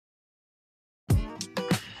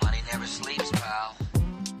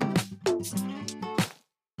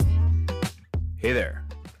Hey there,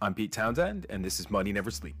 I'm Pete Townsend, and this is Money Never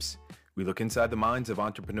Sleeps. We look inside the minds of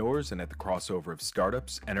entrepreneurs and at the crossover of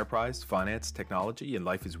startups, enterprise, finance, technology, and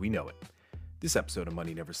life as we know it. This episode of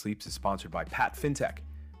Money Never Sleeps is sponsored by Pat FinTech,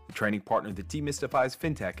 the training partner that demystifies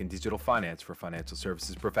fintech and digital finance for financial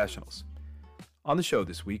services professionals. On the show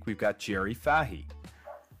this week, we've got Jerry Fahy.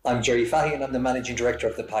 I'm Jerry Fahy, and I'm the Managing Director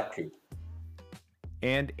of the Pat Group.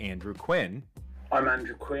 And Andrew Quinn. I'm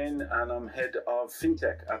Andrew Quinn, and I'm Head of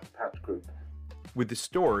FinTech at the Pat Group. With the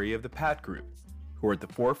story of the Pat Group, who are at the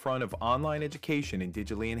forefront of online education and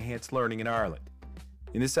digitally enhanced learning in Ireland.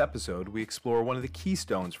 In this episode, we explore one of the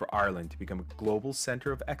keystones for Ireland to become a global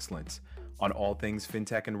center of excellence on all things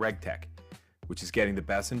fintech and regtech, which is getting the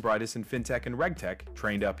best and brightest in fintech and regtech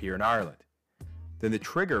trained up here in Ireland. Then the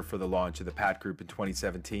trigger for the launch of the Pat Group in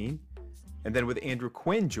 2017, and then with Andrew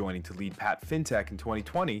Quinn joining to lead Pat FinTech in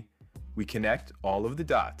 2020, we connect all of the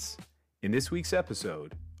dots in this week's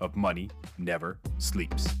episode of Money Never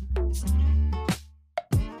Sleeps.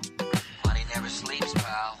 Money never sleeps,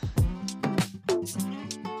 pal.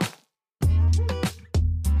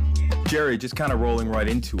 Jerry, just kind of rolling right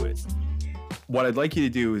into it. What I'd like you to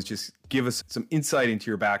do is just give us some insight into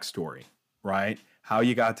your backstory, right? How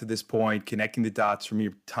you got to this point, connecting the dots from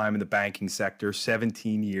your time in the banking sector,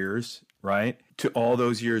 17 years, right? To all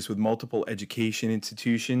those years with multiple education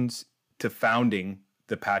institutions, to founding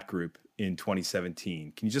the Pat Group in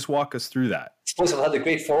 2017. Can you just walk us through that? I suppose I've had the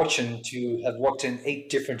great fortune to have worked in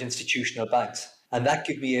 8 different institutional banks. And that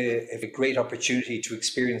gave me a great opportunity to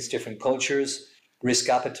experience different cultures, risk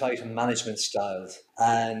appetite and management styles.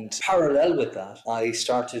 And parallel with that, I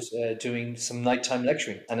started doing some nighttime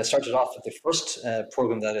lecturing. And I started off with the first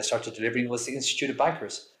program that I started delivering was the Institute of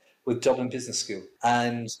Bankers with Dublin Business School.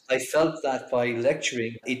 And I felt that by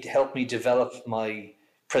lecturing, it helped me develop my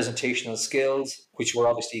presentational skills, which were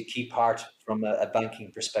obviously a key part from a banking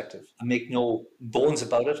perspective. I make no bones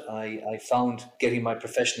about it. I found getting my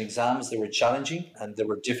professional exams, they were challenging and they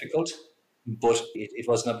were difficult, but it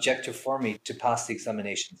was an objective for me to pass the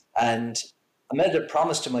examinations. And I made a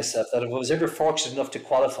promise to myself that if I was ever fortunate enough to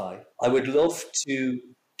qualify, I would love to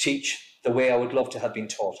teach the way I would love to have been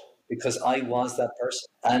taught, because I was that person.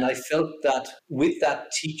 And I felt that with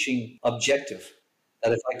that teaching objective,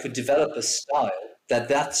 that if I could develop a style,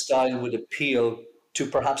 that style would appeal to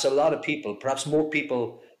perhaps a lot of people, perhaps more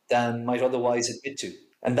people than might otherwise admit to.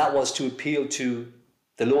 And that was to appeal to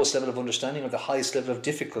the lowest level of understanding or the highest level of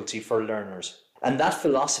difficulty for learners. And that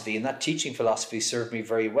philosophy and that teaching philosophy served me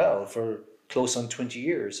very well for close on 20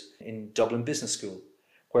 years in Dublin Business School,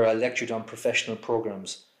 where I lectured on professional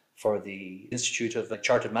programs for the Institute of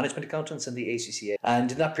Chartered Management Accountants and the ACCA. And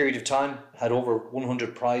in that period of time, had over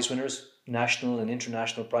 100 prize winners, national and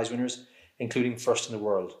international prize winners, including first in the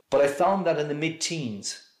world. But I found that in the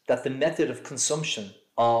mid-teens, that the method of consumption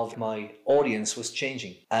of my audience was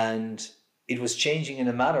changing. And it was changing in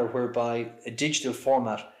a manner whereby a digital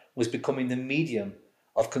format was becoming the medium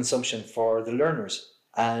of consumption for the learners.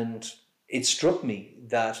 And it struck me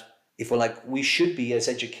that we should be, as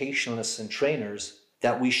educationalists and trainers,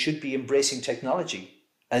 that we should be embracing technology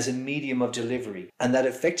as a medium of delivery. And that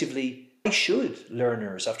effectively, why should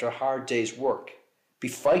learners, after a hard day's work, be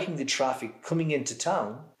fighting the traffic coming into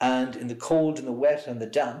town and in the cold and the wet and the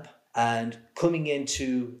damp and coming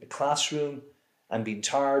into a classroom and being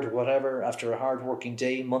tired or whatever after a hard working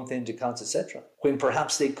day, month-end accounts, etc., when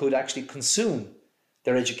perhaps they could actually consume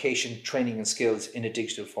their education, training and skills in a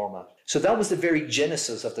digital format. So that was the very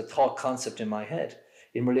genesis of the thought concept in my head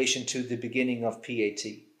in relation to the beginning of PAT.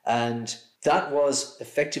 And that was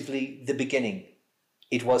effectively the beginning.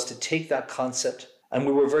 It was to take that concept, and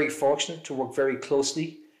we were very fortunate to work very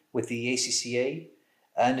closely with the ACCA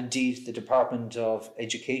and indeed the Department of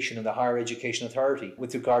Education and the Higher Education Authority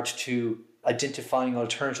with regard to identifying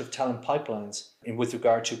alternative talent pipelines and with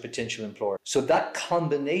regard to potential employers. So that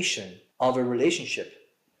combination of a relationship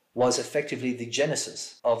was effectively the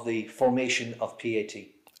genesis of the formation of PAT.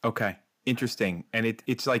 Okay, interesting. And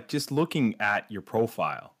it's like just looking at your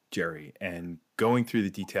profile, Jerry, and going through the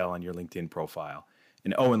detail on your LinkedIn profile.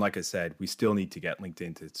 And Owen, like I said, we still need to get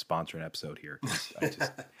LinkedIn to sponsor an episode here. I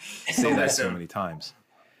just say that so many times.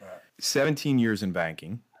 17 years in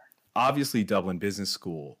banking, obviously Dublin Business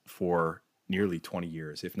School for nearly 20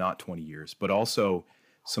 years, if not 20 years, but also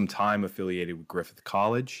some time affiliated with Griffith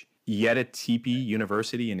College, Yeditepe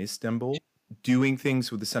University in Istanbul, doing things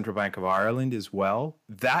with the Central Bank of Ireland as well.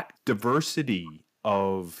 That diversity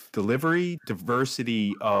of delivery,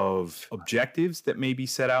 diversity of objectives that may be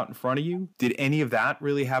set out in front of you? Did any of that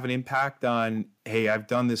really have an impact on, hey, I've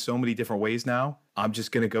done this so many different ways now, I'm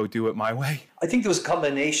just going to go do it my way? I think there was a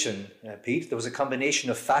combination, Pete. There was a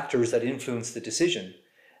combination of factors that influenced the decision.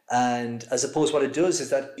 And I suppose what it does is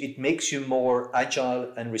that it makes you more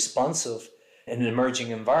agile and responsive in an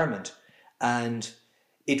emerging environment. And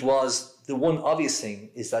it was the one obvious thing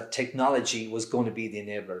is that technology was going to be the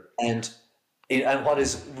enabler. And what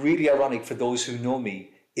is really ironic for those who know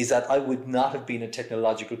me is that I would not have been a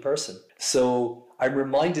technological person. So I'm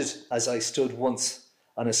reminded as I stood once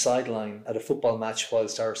on a sideline at a football match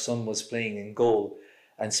whilst our son was playing in goal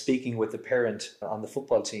and speaking with the parent on the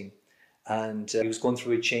football team. And he was going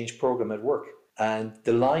through a change program at work. And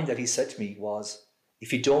the line that he said to me was,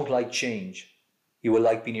 if you don't like change, you will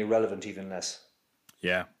like being irrelevant even less.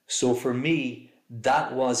 Yeah. So for me,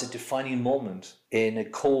 that was a defining moment in a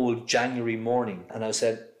cold January morning. And I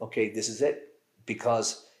said, okay, this is it.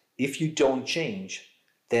 Because if you don't change,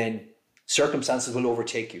 then circumstances will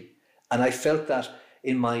overtake you. And I felt that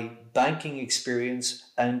in my banking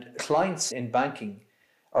experience, and clients in banking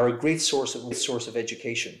are a great source of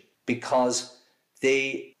education, because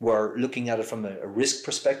they were looking at it from a risk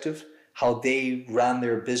perspective, how they ran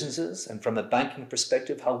their businesses, and from a banking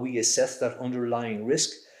perspective, how we assess that underlying risk.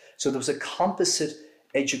 So there was a composite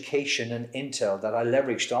education and intel that I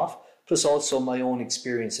leveraged off, plus also my own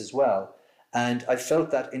experience as well. And I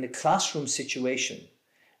felt that in a classroom situation,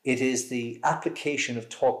 it is the application of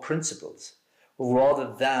taught principles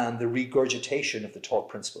rather than the regurgitation of the taught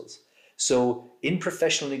principles. So in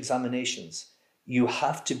professional examinations, you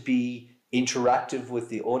have to be interactive with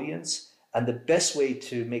the audience. And the best way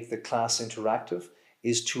to make the class interactive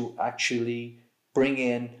is to actually bring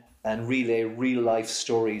in and relay real life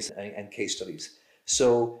stories and case studies.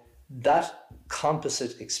 So that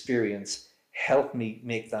composite experience helped me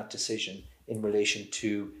make that decision in relation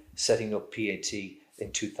to setting up PAT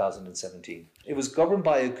in 2017. It was governed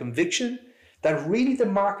by a conviction that really the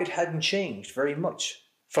market hadn't changed very much.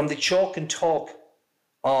 From the chalk and talk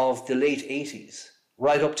of the late 80s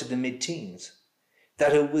right up to the mid-teens,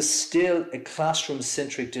 that it was still a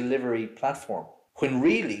classroom-centric delivery platform, when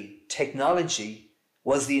really technology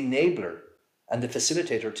was the enabler and the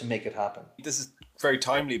facilitator to make it happen. This is very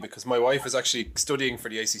timely because my wife is actually studying for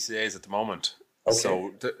the ACCAs at the moment. Okay.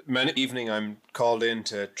 So many evening I'm called in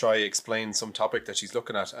to try explain some topic that she's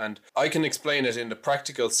looking at, and I can explain it in the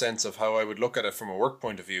practical sense of how I would look at it from a work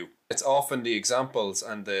point of view. It's often the examples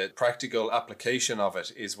and the practical application of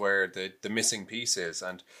it is where the missing piece is,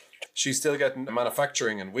 and she's still getting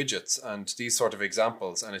manufacturing and widgets and these sort of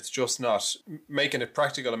examples, and it's just not making it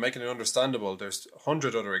practical and making it understandable. There's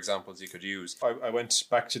 100 other examples you could use. I went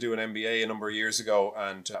back to do an MBA a number of years ago,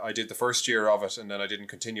 and I did the first year of it and then I didn't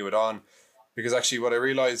continue it on. Because actually what I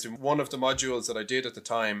realised in one of the modules that I did at the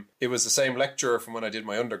time, it was the same lecturer from when I did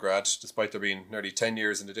my undergrad, despite there being nearly 10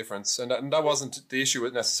 years in the difference. And that wasn't the issue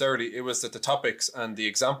necessarily. It was that the topics and the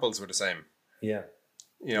examples were the same. Yeah.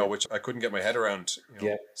 You know, which I couldn't get my head around. You know?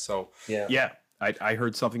 Yeah. So, yeah. I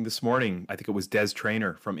heard something this morning. I think it was Des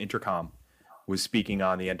Traynor from Intercom was speaking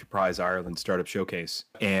on the Enterprise Ireland Startup Showcase.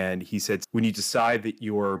 And he said, when you decide that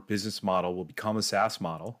your business model will become a SaaS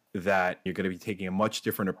model, that you're going to be taking a much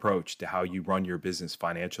different approach to how you run your business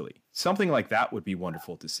financially. Something like that would be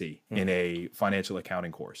wonderful to see in a financial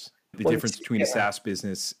accounting course. The difference between a SaaS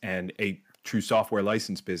business and a true software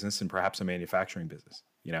license business and perhaps a manufacturing business,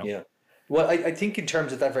 you know? Yeah. Well, I think in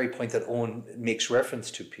terms of that very point that Owen makes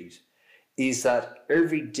reference to, Pete, is that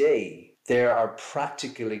every day there are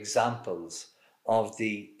practical examples of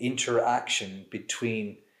the interaction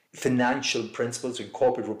between financial principles and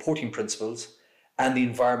corporate reporting principles and the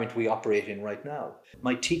environment we operate in right now.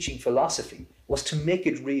 My teaching philosophy was to make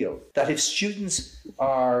it real, that if students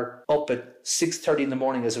are up at 6:30 in the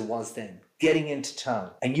morning as it was then, getting into town,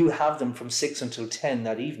 and you have them from 6 until 10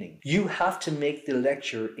 that evening, you have to make the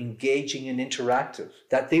lecture engaging and interactive,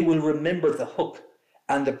 that they will remember the hook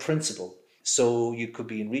and the principle. So you could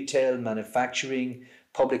be in retail, manufacturing,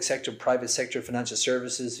 public sector, private sector, financial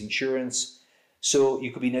services, insurance. So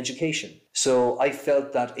you could be in education. So I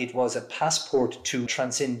felt that it was a passport to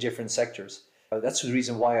transcend different sectors. That's the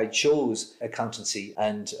reason why I chose accountancy,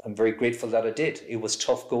 and I'm very grateful that I did. It was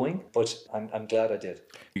tough going, but I'm glad I did.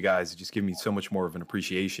 You guys just give me so much more of an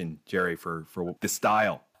appreciation, Jerry, for the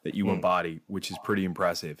style that you embody, which is pretty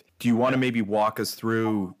impressive. Do you want to maybe walk us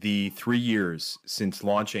through the 3 years since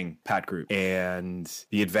launching Pat Group and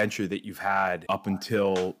the adventure that you've had up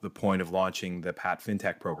until the point of launching the Pat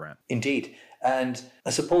FinTech program? Indeed. And I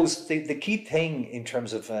suppose the key thing in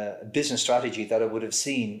terms of business strategy that I would have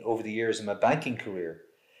seen over the years in my banking career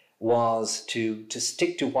was to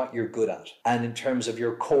stick to what you're good at and in terms of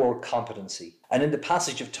your core competency. And in the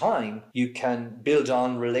passage of time, you can build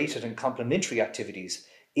on related and complementary activities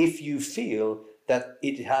if you feel that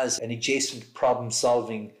it has an adjacent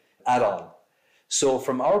problem-solving add-on. So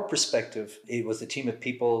from our perspective, it was the team of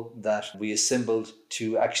people that we assembled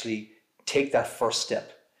to actually take that first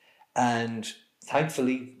step. And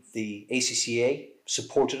thankfully, the ACCA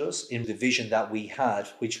supported us in the vision that we had,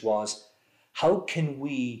 which was, how can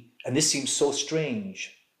we, and this seems so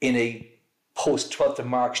strange in a post 12th of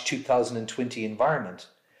March 2020 environment,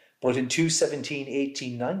 but in 2017,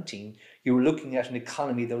 18, 19, you were looking at an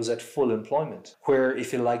economy that was at full employment, where,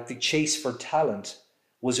 if you like, the chase for talent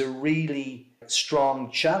was a really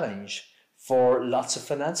strong challenge for lots of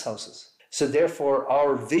finance houses. So therefore,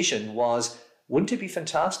 our vision was, wouldn't it be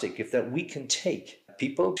fantastic if that we can take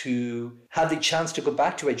people to have the chance to go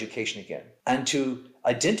back to education again and to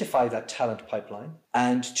identify that talent pipeline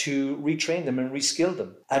and to retrain them and reskill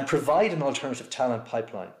them and provide an alternative talent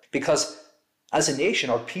pipeline. Because as a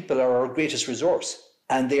nation, our people are our greatest resource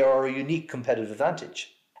and they are our unique competitive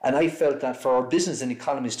advantage. And I felt that for our business and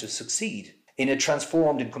economies to succeed in a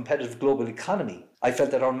transformed and competitive global economy, I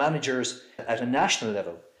felt that our managers at a national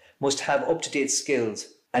level must have up-to-date skills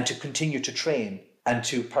and to continue to train and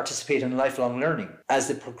to participate in lifelong learning as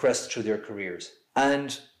they progress through their careers.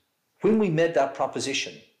 And when we made that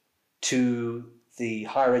proposition to the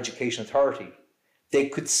Higher Education Authority, they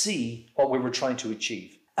could see what we were trying to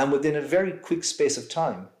achieve. And within a very quick space of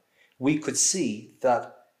time, we could see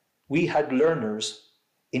that we had learners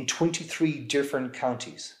in 23 different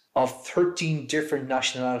counties of 13 different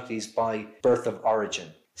nationalities by birth of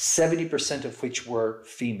origin, 70% of which were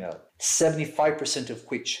female, 75% of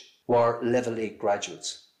which were level 8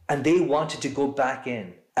 graduates. And they wanted to go back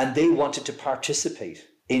in and they wanted to participate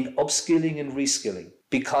in upskilling and reskilling,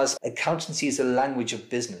 because accountancy is a language of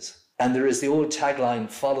business. And there is the old tagline,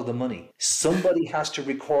 follow the money. Somebody has to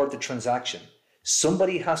record the transaction.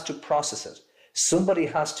 Somebody has to process it. Somebody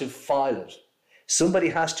has to file it. Somebody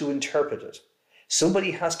has to interpret it.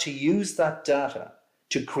 Somebody has to use that data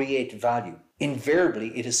to create value.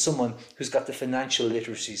 Invariably, it is someone who's got the financial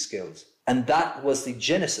literacy skills. And that was the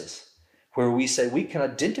genesis, where we said we can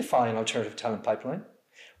identify an alternative talent pipeline,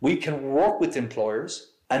 we can work with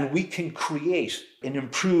employers, and we can create an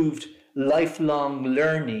improved lifelong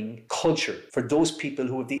learning culture for those people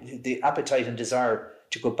who have the appetite and desire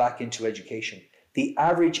to go back into education. The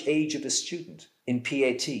average age of a student in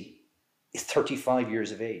PAT is 35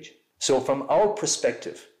 years of age. So from our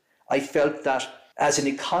perspective, I felt that as an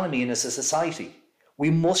economy and as a society, we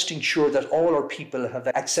must ensure that all our people have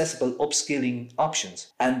accessible upskilling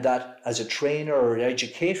options, and that as a trainer or an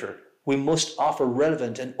educator, we must offer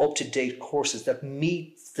relevant and up-to-date courses that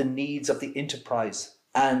meet the needs of the enterprise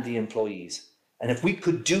and the employees. And if we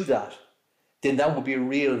could do that, then that would be a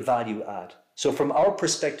real value add. So from our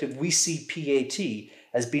perspective, we see PAT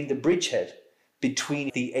as being the bridgehead between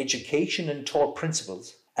the education and taught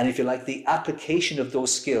principles, and if you like, the application of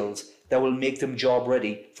those skills that will make them job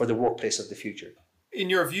ready for the workplace of the future. In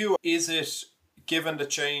your view, is it, given the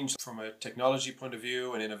change from a technology point of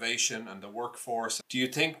view and innovation and the workforce, do you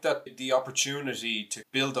think that the opportunity to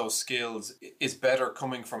build those skills is better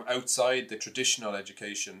coming from outside the traditional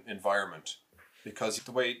education environment? Because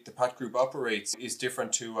the way the Pat Group operates is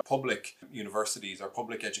different to public universities or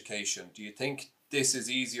public education. Do you think this is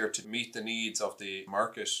easier to meet the needs of the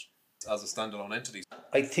market as a standalone entity?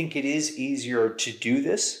 I think it is easier to do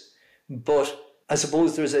this, but I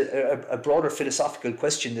suppose there's a broader philosophical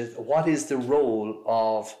question that what is the role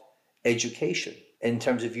of education in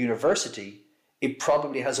terms of university? It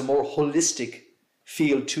probably has a more holistic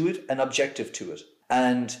feel to it and objective to it.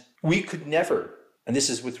 And we could never, and this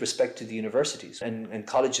is with respect to the universities and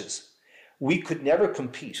colleges, we could never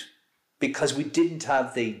compete because we didn't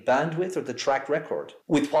have the bandwidth or the track record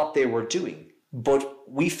with what they were doing. But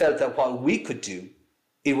we felt that what we could do,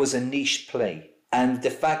 it was a niche play. And the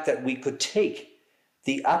fact that we could take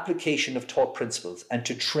the application of taught principles and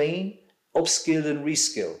to train, upskill and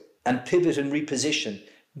reskill and pivot and reposition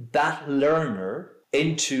that learner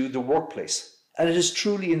into the workplace. And it is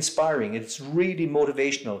truly inspiring. It's really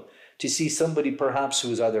motivational to see somebody perhaps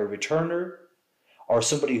who is either a returner or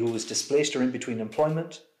somebody who was displaced or in between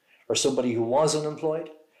employment, or somebody who was unemployed,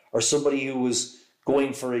 or somebody who was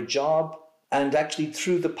going for a job, and actually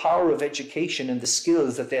through the power of education and the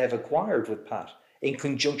skills that they have acquired with Pat in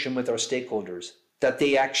conjunction with our stakeholders, that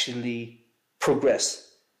they actually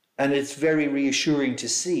progress. And it's very reassuring to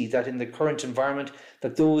see that in the current environment,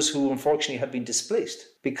 that those who unfortunately have been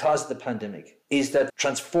displaced because of the pandemic, is that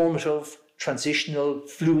transformative, transitional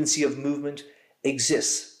fluency of movement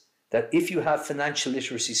exists. That if you have financial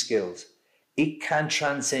literacy skills, it can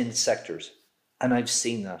transcend sectors. And I've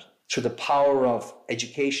seen that through the power of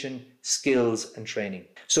education, skills and training.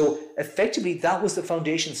 So effectively, that was the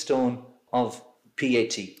foundation stone of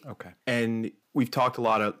PAT. Okay. And we've talked a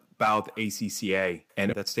lot about the ACCA,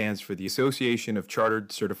 and that stands for the Association of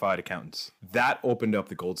Chartered Certified Accountants. That opened up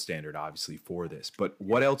the gold standard, obviously, for this. But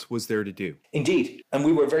what else was there to do? Indeed. And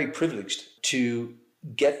we were very privileged to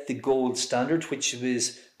get the gold standard, which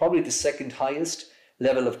was probably the second highest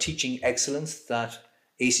level of teaching excellence that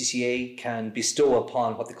ACCA can bestow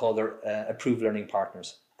upon what they call their approved learning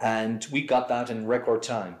partners. And we got that in record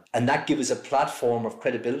time. And that gives us a platform of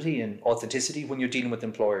credibility and authenticity when you're dealing with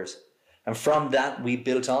employers. And from that, we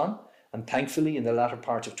built on. And thankfully, in the latter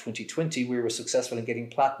part of 2020, we were successful in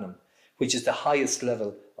getting platinum, which is the highest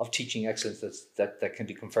level of teaching excellence that can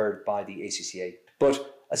be conferred by the ACCA.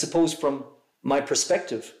 But I suppose from my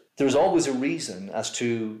perspective, there's always a reason as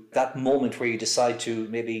to that moment where you decide to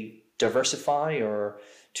maybe diversify or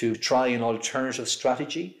to try an alternative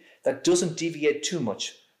strategy that doesn't deviate too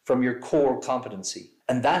much from your core competency.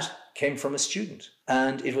 And that came from a student.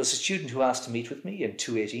 And it was a student who asked to meet with me in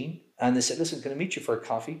 2018. And they said, listen, can I meet you for a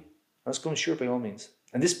coffee? I was going, sure, by all means.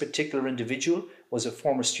 And this particular individual was a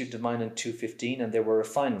former student of mine in 2015, and they were a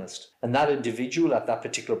finalist. And that individual at that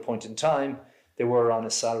particular point in time, they were on a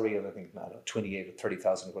salary of, I think, 28 or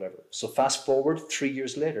 30,000 or whatever. So fast forward 3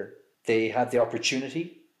 years later, they had the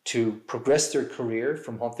opportunity to progress their career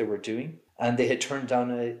from what they were doing. And they had turned down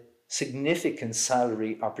a significant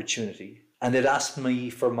salary opportunity. And they'd asked me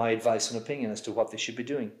for my advice and opinion as to what they should be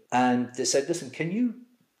doing. And they said, listen, can you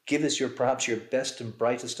give us perhaps your best and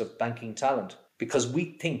brightest of banking talent? Because we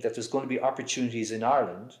think that there's going to be opportunities in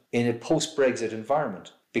Ireland in a post-Brexit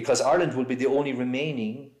environment. Because Ireland will be the only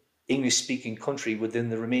remaining English-speaking country within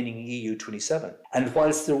the remaining EU 27. And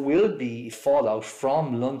whilst there will be fallout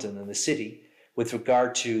from London and the city with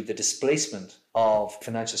regard to the displacement of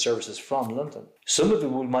financial services from London, some of it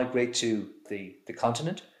will migrate to the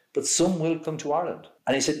continent, but some will come to Ireland.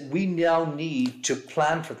 And he said, we now need to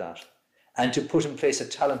plan for that and to put in place a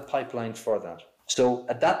talent pipeline for that. So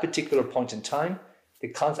at that particular point in time,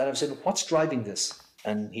 and I said, what's driving this?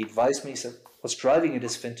 And he advised me, he said, what's driving it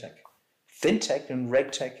is fintech. Fintech and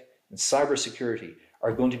regtech and cybersecurity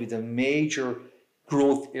are going to be the major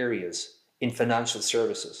growth areas in financial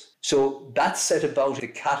services. So that set about the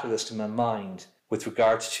catalyst in my mind with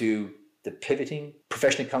regards to the pivoting,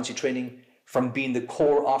 professional accountancy training from being the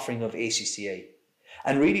core offering of ACCA.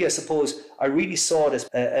 And really, I suppose, I really saw it as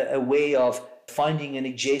a way of finding an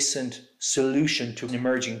adjacent solution to an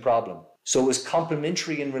emerging problem. So it was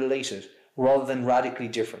complementary and related rather than radically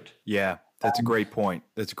different. Yeah, that's a great point.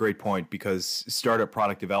 That's a great point, because Startup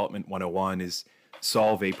Product Development 101 is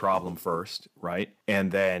solve a problem first, right?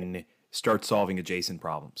 And then start solving adjacent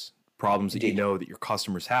problems that you know that your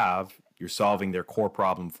customers have. You're solving their core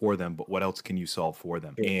problem for them, but what else can you solve for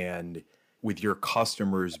them? And with your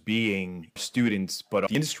customers being students, but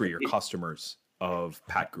the industry are customers of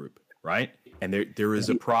Pat Group, right? And there is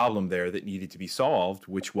a problem there that needed to be solved,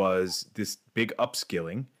 which was this big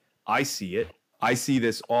upskilling. I see it. I see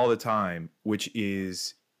this all the time, which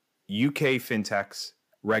is UK fintechs,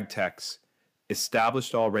 regtechs,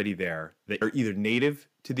 established already there that are either native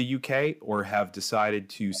to the UK or have decided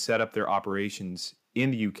to set up their operations in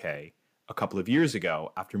the UK a couple of years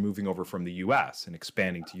ago after moving over from the US and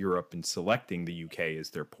expanding to Europe and selecting the UK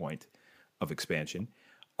as their point of expansion,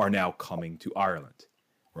 are now coming to Ireland,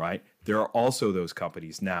 right? There are also those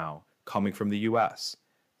companies now coming from the US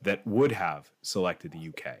that would have selected the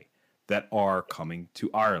UK that are coming to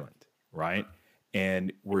Ireland, right?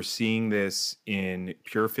 And we're seeing this in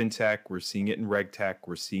pure fintech. We're seeing it in regtech.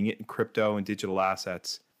 We're seeing it in crypto and digital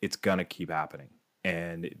assets. It's going to keep happening.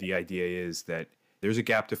 And the idea is that there's a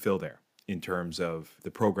gap to fill there in terms of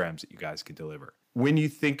the programs that you guys can deliver. When you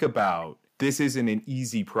think about this isn't an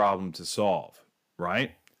easy problem to solve,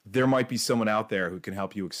 right? There might be someone out there who can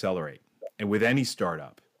help you accelerate. And with any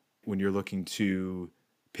startup, when you're looking to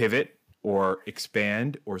pivot or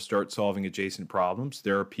expand or start solving adjacent problems,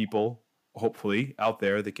 there are people hopefully out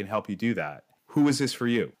there that can help you do that. Who is this for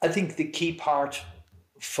you? I think the key part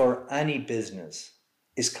for any business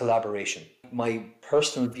is collaboration. My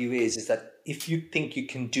personal view is that if you think you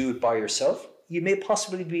can do it by yourself, you may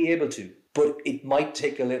possibly be able to, but it might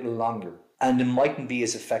take a little longer and it mightn't be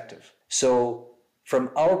as effective. So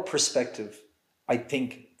from our perspective, I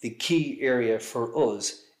think the key area for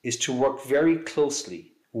us is to work very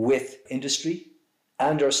closely with industry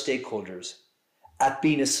and our stakeholders at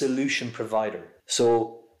being a solution provider.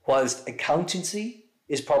 So whilst accountancy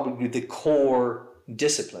is probably the core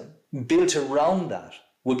discipline, built around that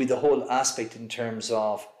will be the whole aspect in terms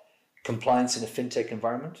of compliance in a fintech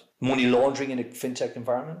environment, money laundering in a fintech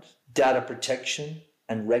environment, data protection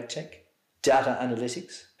and regtech, data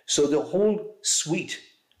analytics. So the whole suite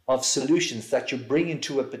of solutions that you're bringing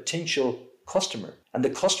to a potential customer, and the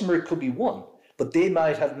customer could be one, but they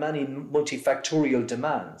might have many multifactorial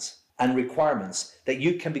demands and requirements that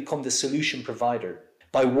you can become the solution provider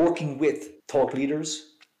by working with thought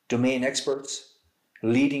leaders, domain experts,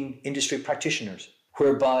 leading industry practitioners,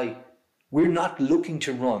 whereby we're not looking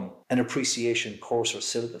to run an appreciation course or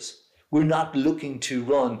syllabus. We're not looking to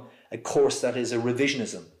run a course that is a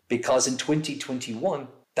revisionism, because in 2021,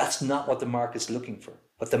 that's not what the market's looking for.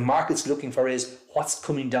 What the market's looking for is what's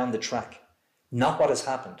coming down the track, not what has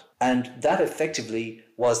happened. And that effectively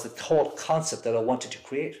was the thought concept that I wanted to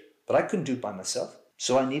create. But I couldn't do it by myself.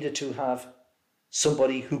 So I needed to have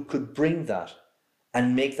somebody who could bring that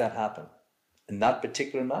and make that happen. And that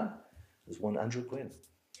particular man was one Andrew Quinn.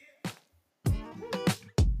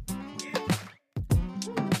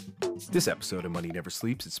 This episode of Money Never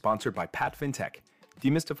Sleeps is sponsored by Pat FinTech,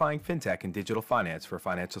 demystifying fintech and digital finance for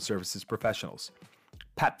financial services professionals.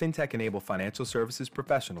 Pat FinTech enable financial services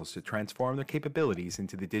professionals to transform their capabilities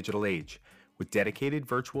into the digital age with dedicated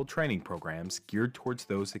virtual training programs geared towards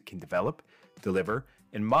those that can develop, deliver,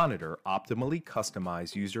 and monitor optimally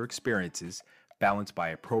customized user experiences balanced by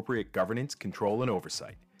appropriate governance, control, and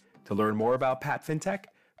oversight. To learn more about Pat FinTech,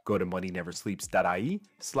 go to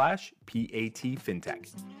moneyneversleeps.ie/PAT-FinTech.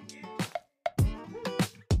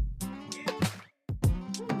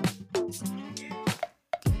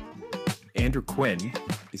 Andrew Quinn,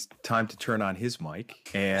 it's time to turn on his mic.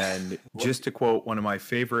 And just to quote one of my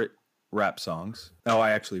favorite rap songs, no, I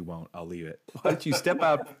actually won't. I'll leave it. Why don't you step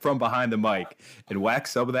out from behind the mic and whack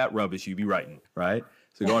some of that rubbish you be writing, right?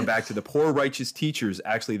 So going back to the Poor Righteous Teachers,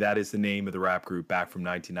 actually that is the name of the rap group back from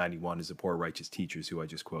 1991 is the Poor Righteous Teachers, who I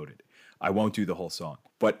just quoted. I won't do the whole song.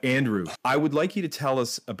 But Andrew, I would like you to tell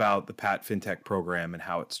us about the Pat FinTech program and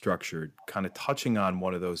how it's structured, kind of touching on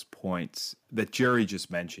one of those points that Jerry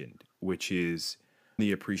just mentioned, which is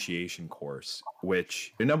the appreciation course,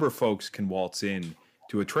 which a number of folks can waltz in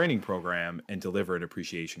to a training program and deliver an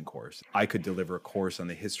appreciation course. I could deliver a course on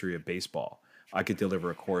the history of baseball. I could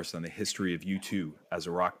deliver a course on the history of U2 as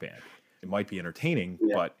a rock band. It might be entertaining,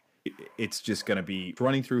 but it's just going to be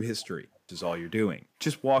running through history, which is all you're doing.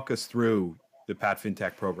 Just walk us through the Pat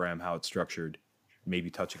FinTech program, how it's structured, maybe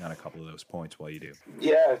touching on a couple of those points while you do.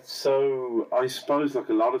 Yeah, so I suppose like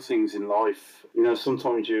a lot of things in life,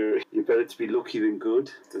 sometimes you're better to be lucky than good.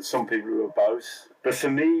 There's some people who are both. But for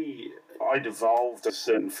me, I'd evolved a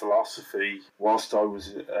certain philosophy whilst I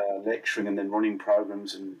was lecturing and then running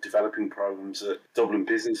programs and developing programs at Dublin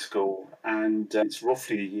Business School. And it's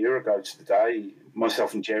roughly a year ago to the day,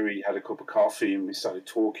 myself and Jerry had a cup of coffee and we started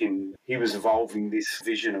talking. He was evolving this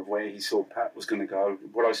vision of where he saw Pat was going to go.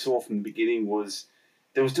 What I saw from the beginning was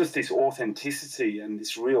there was just this authenticity and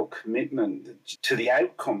this real commitment to the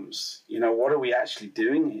outcomes. What are we actually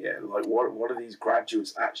doing here? Like, what are these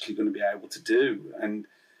graduates actually going to be able to do? And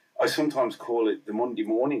I sometimes call it the Monday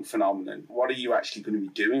morning phenomenon. What are you actually going to be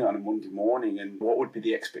doing on a Monday morning, and what would be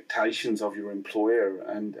the expectations of your employer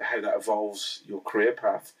and how that evolves your career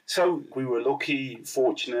path? So we were lucky,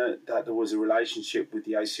 fortunate that there was a relationship with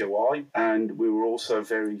the ACOI, and we were also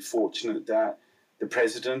very fortunate that the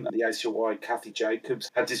president of the ACOI, Kathy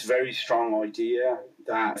Jacobs, had this very strong idea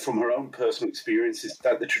that from her own personal experiences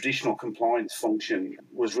that the traditional compliance function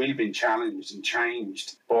was really being challenged and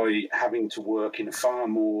changed by having to work in a far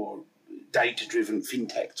more data-driven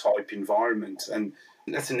fintech type environment. And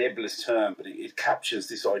that's a nebulous term, but it captures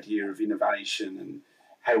this idea of innovation and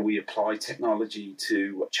how we apply technology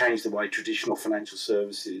to change the way traditional financial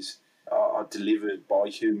services are delivered by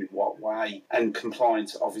whom in what way, and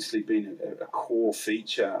compliance obviously being a core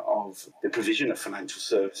feature of the provision of financial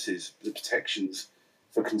services, the protections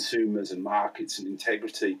for consumers and markets and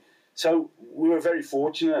integrity. So we were very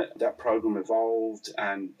fortunate that program evolved,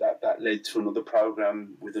 and that led to another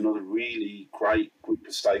program with another really great group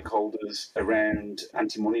of stakeholders around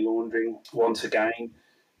anti-money laundering, once again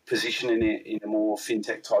positioning it in a more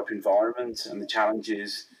fintech type environment and the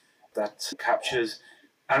challenges that captures.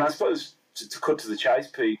 And I suppose to cut to the chase,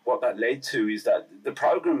 Pete, what that led to is that the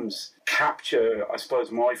programs capture, I suppose,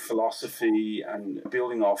 my philosophy and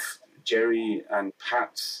building off Jerry and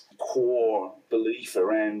Pat's core belief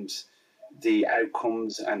around the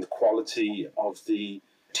outcomes and the quality of the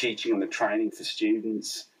teaching and the training for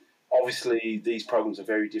students. Obviously, these programs are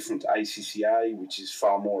very different to ACCA, which is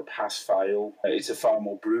far more pass-fail. It's a far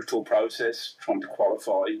more brutal process trying to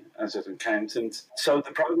qualify as an accountant. So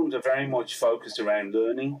the programs are very much focused around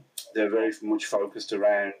learning. They're very much focused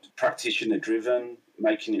around practitioner-driven,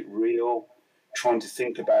 making it real, trying to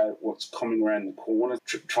think about what's coming around the corner,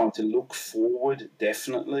 trying to look forward,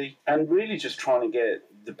 definitely, and really just trying to get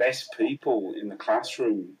the best people in the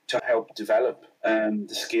classroom to help develop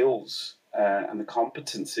the skills and the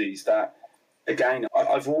competencies that again,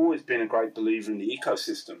 I've always been a great believer in the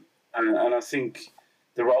ecosystem. And I think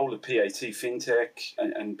the role of PAT FinTech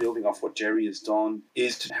and building off what Jerry has done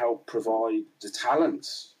is to help provide the talent.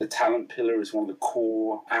 The talent pillar is one of the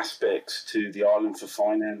core aspects to the Ireland for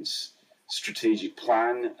Finance strategic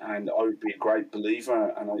plan. And I would be a great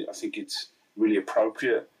believer, and I think it's really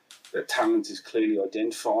appropriate that talent is clearly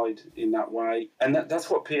identified in that way. And that's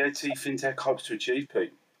what PAT FinTech hopes to achieve,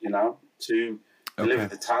 Pete, to deliver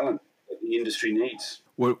the talent that the industry needs.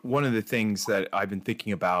 Well, one of the things that I've been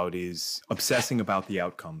thinking about is obsessing about the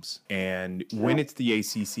outcomes. And when it's the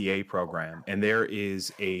ACCA program, and there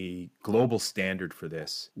is a global standard for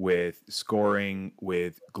this with scoring,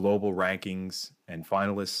 with global rankings and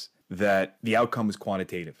finalists, that the outcome is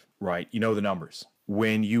quantitative, right? You know the numbers.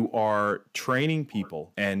 When you are training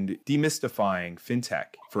people and demystifying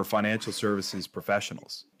fintech for financial services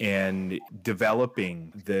professionals and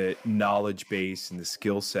developing the knowledge base and the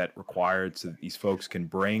skill set required so that these folks can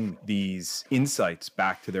bring these insights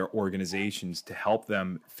back to their organizations to help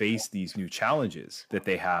them face these new challenges that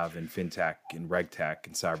they have in fintech and regtech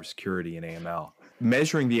and cybersecurity and AML.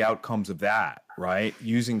 Measuring the outcomes of that, right?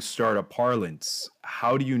 Using startup parlance,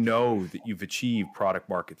 how do you know that you've achieved product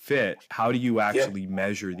market fit? How do you actually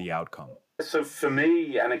measure the outcome? So for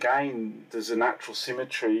me, and again, there's a natural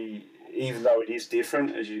symmetry, even though it is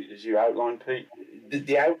different, as you outlined, Pete.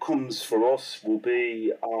 The outcomes for us will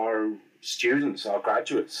be our students, our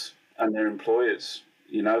graduates, and their employers.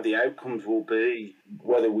 The outcomes will be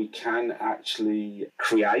whether we can actually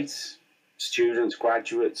create students,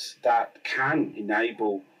 graduates that can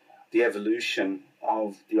enable the evolution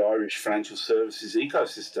of the Irish financial services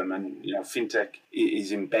ecosystem, and fintech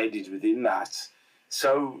is embedded within that.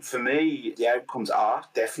 So for me, the outcomes are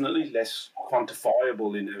definitely less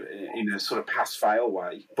quantifiable in a sort of pass-fail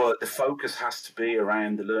way, but the focus has to be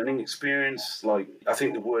around the learning experience. Like, I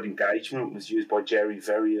think the word engagement was used by Jerry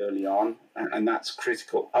very early on, and that's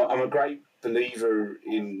critical. I'm a great believer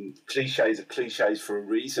in cliches are cliches for a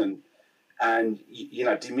reason. And,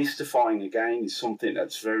 demystifying, again, is something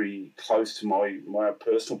that's very close to my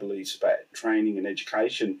personal beliefs about training and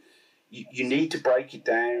education. You need to break it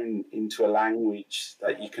down into a language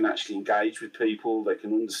that you can actually engage with people, they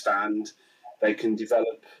can understand, they can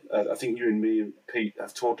develop. I think you and me and Pete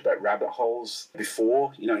have talked about rabbit holes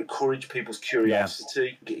before, encourage people's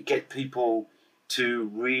curiosity, get people to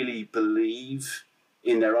really believe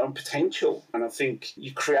in their own potential. And I think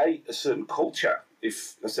you create a certain culture,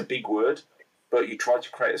 if that's a big word, but you try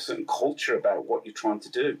to create a certain culture about what you're trying to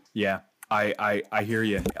do. Yeah, I hear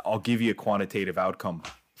you. I'll give you a quantitative outcome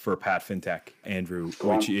for PAT FinTech, Andrew,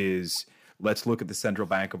 which is, let's look at the Central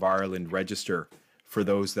Bank of Ireland register for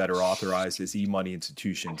those that are authorized as e-money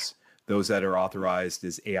institutions, those that are authorized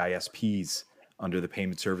as AISPs under the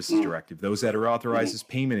Payment Services Directive, those that are authorized as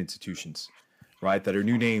payment institutions, right, that are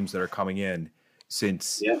new names that are coming in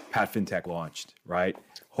since PAT FinTech launched, right?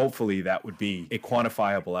 Hopefully that would be a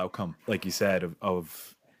quantifiable outcome, like you said,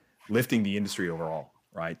 of lifting the industry overall,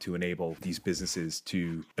 right? To enable these businesses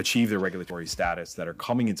to achieve their regulatory status that are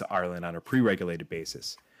coming into Ireland on a pre-regulated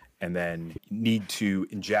basis, and then need to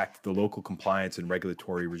inject the local compliance and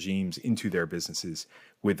regulatory regimes into their businesses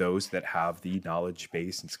with those that have the knowledge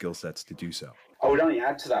base and skill sets to do so. I would only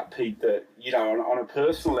add to that, Pete, that, on a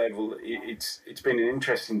personal level, it's been an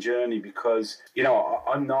interesting journey because,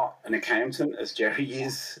 I'm not an accountant as Jerry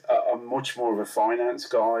is. I'm much more of a finance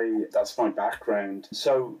guy. That's my background.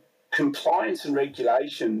 So compliance and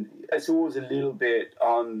regulation, it's always a little bit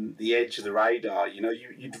on the edge of the radar.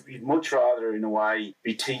 You'd much rather, in a way,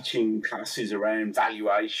 be teaching classes around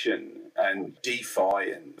valuation and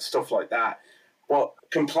DeFi and stuff like that. But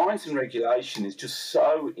compliance and regulation is just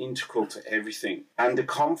so integral to everything. And the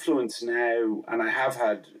confluence now, and I have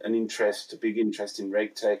had a big interest in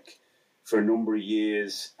RegTech for a number of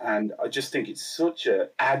years, and I just think it's such an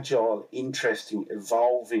agile, interesting,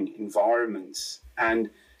 evolving environment. And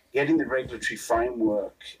getting the regulatory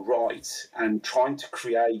framework right and trying to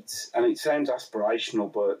create, and it sounds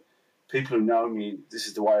aspirational, but people who know me, this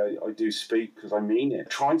is the way I do speak because I mean it.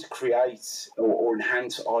 Trying to create or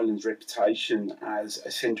enhance Ireland's reputation as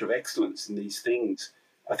a centre of excellence in these things,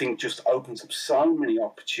 I think just opens up so many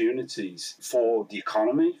opportunities for the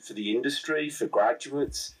economy, for the industry, for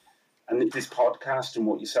graduates. And this podcast and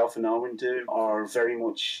what yourself and Owen do are very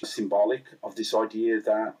much symbolic of this idea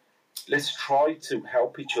that let's try to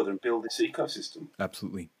help each other and build this ecosystem.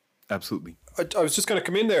 Absolutely. Absolutely. I was just going to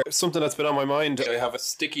come in there. Something that's been on my mind. I have a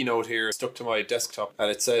sticky note here stuck to my desktop,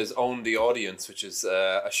 and it says "Own the Audience," which is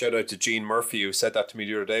a shout out to Gene Murphy, who said that to me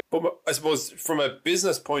the other day. But I suppose from a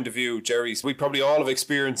business point of view, Jerry, we probably all have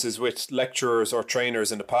experiences with lecturers or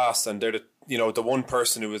trainers in the past, and they're the one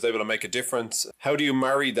person who was able to make a difference. How do you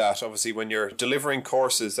marry that, obviously, when you're delivering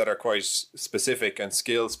courses that are quite specific and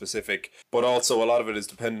skill specific, but also a lot of it is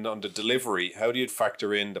dependent on the delivery? How do you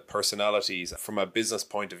factor in the personalities from a business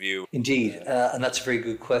point of view? Indeed, and that's a very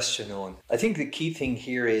good question, Owen. I think the key thing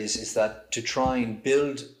here is that to try and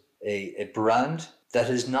build a brand that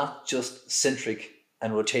is not just centric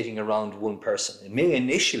and rotating around one person. It may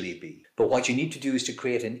initially be, but what you need to do is to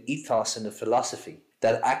create an ethos and a philosophy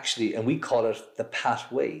that actually, and we call it the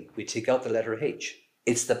pathway. We take out the letter H.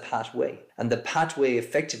 It's the pathway. And the pathway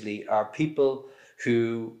effectively are people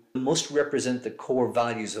who must represent the core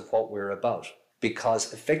values of what we're about.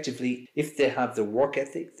 Because effectively, if they have the work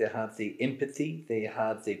ethic, they have the empathy, they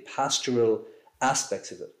have the pastoral aspects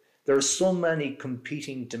of it. There are so many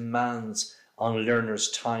competing demands on learners'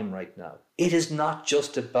 time right now. It is not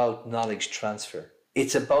just about knowledge transfer.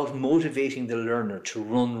 It's about motivating the learner to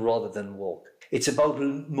run rather than walk. It's about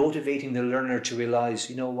motivating the learner to realize,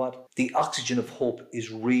 you know what, the oxygen of hope is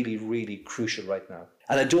really, really crucial right now.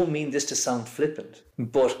 And I don't mean this to sound flippant,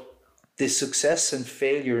 but the success and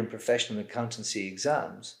failure in professional accountancy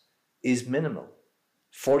exams is minimal.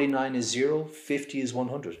 49 is 0, 50 is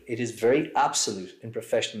 100. It is very absolute in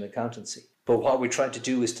professional accountancy. But what we're trying to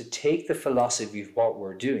do is to take the philosophy of what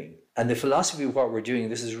we're doing. And the philosophy of what we're doing,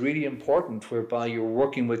 this is really important, whereby you're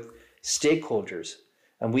working with stakeholders.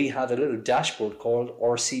 And we have a little dashboard called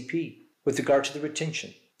RCP with regard to the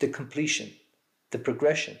retention, the completion, the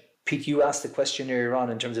progression. Pete, you asked the question earlier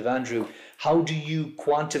on in terms of Andrew, how do you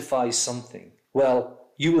quantify something?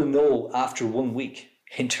 Well, you will know after 1 week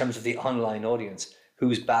in terms of the online audience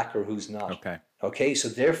who's back or who's not. Okay, so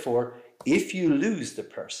therefore, if you lose the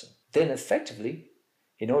person, then effectively,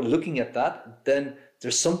 looking at that, then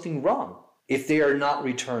there's something wrong if they are not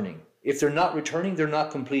returning. If they're not returning, they're not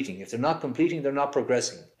completing. If they're not completing, they're not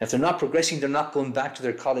progressing. If they're not progressing, they're not going back to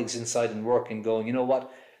their colleagues inside and work and going, you know what,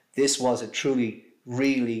 this was a truly,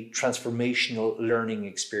 really transformational learning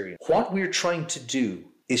experience. What we're trying to do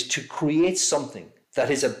is to create something that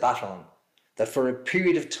is a baton, that for a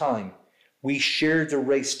period of time, we share the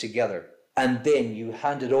race together, and then you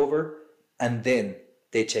hand it over, and then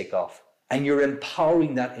they take off. And you're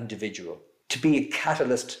empowering that individual to be a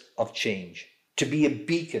catalyst of change, to be a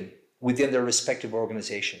beacon within their respective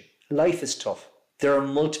organization. Life is tough. There are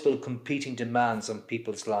multiple competing demands on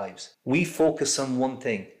people's lives. We focus on one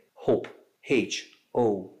thing, hope. H-O-P-E.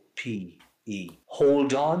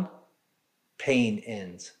 Hold on, pain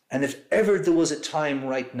ends. And if ever there was a time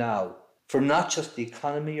right now for not just the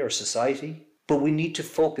economy or society, but we need to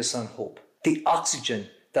focus on hope, the oxygen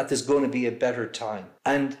that there's going to be a better time.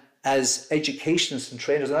 And as educationists and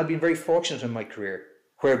trainers, and I've been very fortunate in my career,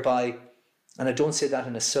 whereby, and I don't say that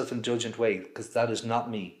in a self-indulgent way, because that is not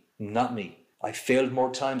me. I failed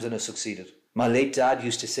more times than I succeeded. My late dad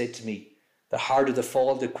used to say to me, the harder the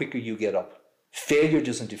fall, the quicker you get up. Failure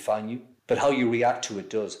doesn't define you, but how you react to it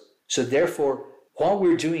does. So therefore, what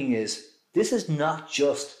we're doing is, this is not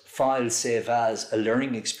just file save as a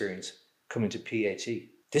learning experience coming to PAT.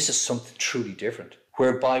 This is something truly different,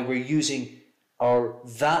 whereby we're using our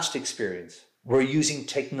vast experience. We're using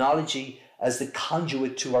technology as the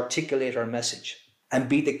conduit to articulate our message and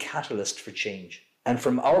be the catalyst for change. And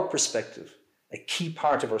from our perspective, a key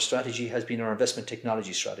part of our strategy has been our investment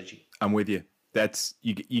technology strategy. I'm with you. That's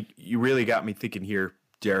you really got me thinking here,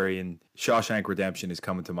 Jerry, and Shawshank Redemption is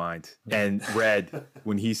coming to mind. And Red,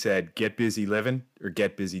 when he said, get busy living or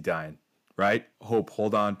get busy dying, right? Hope,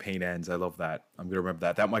 hold on, pain ends. I love that. I'm going to remember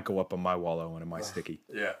that. That might go up on my wall, Owen, and my sticky.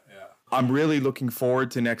 Yeah. I'm really looking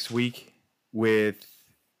forward to next week with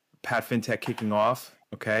Pat FinTech kicking off,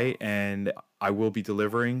 okay? And I will be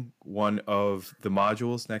delivering one of the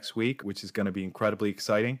modules next week, which is going to be incredibly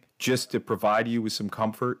exciting. Just to provide you with some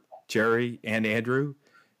comfort, Jerry and Andrew,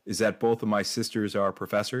 is that both of my sisters are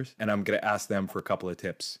professors, and I'm going to ask them for a couple of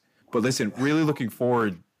tips. But listen, really looking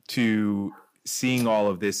forward to seeing all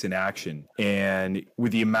of this in action. And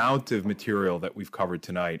with the amount of material that we've covered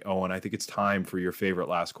tonight, Owen, I think it's time for your favorite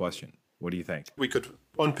last question. What do you think? We could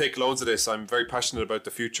unpick loads of this. I'm very passionate about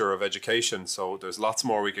the future of education, so there's lots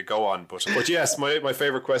more we could go on. But yes, my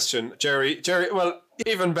favorite question, Jerry, well,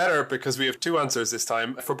 even better because we have two answers this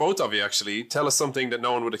time for both of you, actually. Tell us something that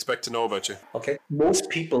no one would expect to know about you. Okay. Most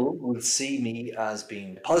people will see me as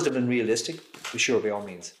being positive and realistic, for sure, by all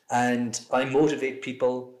means. And I motivate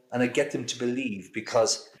people and I get them to believe,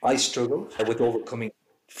 because I struggle with overcoming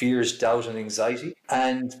fears, doubt, and anxiety.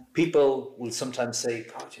 And people will sometimes say,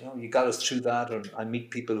 God, you got us through that. Or I meet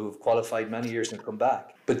people who have qualified many years and come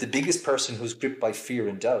back. But the biggest person who's gripped by fear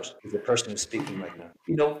and doubt is the person who's speaking right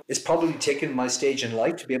now. It's probably taken my stage in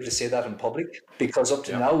life to be able to say that in public, because up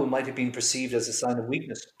to now it might have been perceived as a sign of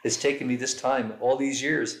weakness. It's taken me this time, all these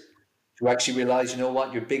years, to actually realize,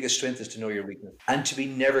 your biggest strength is to know your weakness and to be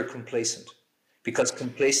never complacent, because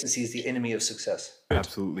complacency is the enemy of success.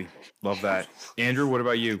 Absolutely. Love that. Andrew, what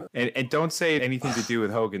about you? And don't say anything to do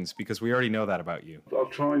with Hogan's, because we already know that about you. I'll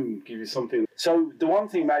try and give you something. So the one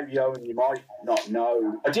thing maybe, Owen, you might not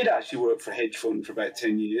know, I did actually work for a hedge fund for about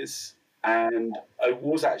 10 years. And I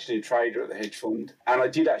was actually a trader at the hedge fund. And I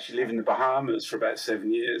did actually live in the Bahamas for about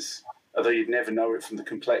 7 years, although you'd never know it from the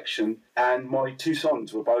complexion. And my 2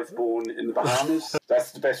 sons were both born in the Bahamas.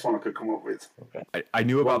 That's the best one I could come up with. Okay. I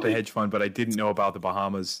knew about the hedge fund, but I didn't know about the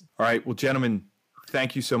Bahamas. All right. Well, gentlemen,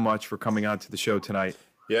 thank you so much for coming on to the show tonight.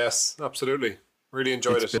 Yes, absolutely. Really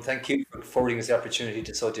enjoyed it. Thank you for affording us the opportunity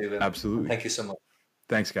to so do. Absolutely. Thank you so much.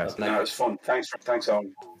 Thanks, guys. No, it was fun. Thanks,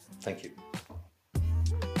 Owen. Thank you.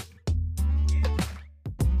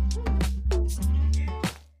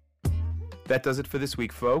 That does it for this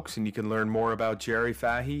week, folks, and you can learn more about Jerry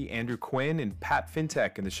Fahey, Andrew Quinn, and Pat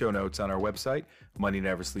Fintech in the show notes on our website,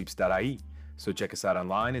 moneyneversleeps.ie. So check us out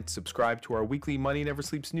online and subscribe to our weekly Money Never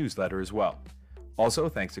Sleeps newsletter as well. Also,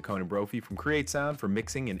 thanks to Conan Brophy from Create Sound for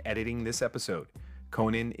mixing and editing this episode.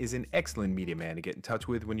 Conan is an excellent media man to get in touch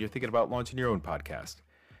with when you're thinking about launching your own podcast.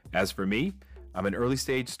 As for me, I'm an early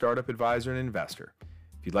stage startup advisor and investor.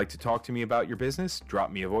 If you'd like to talk to me about your business,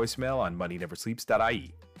 drop me a voicemail on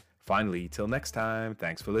moneyneversleeps.ie. Finally, till next time,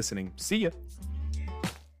 thanks for listening. See ya.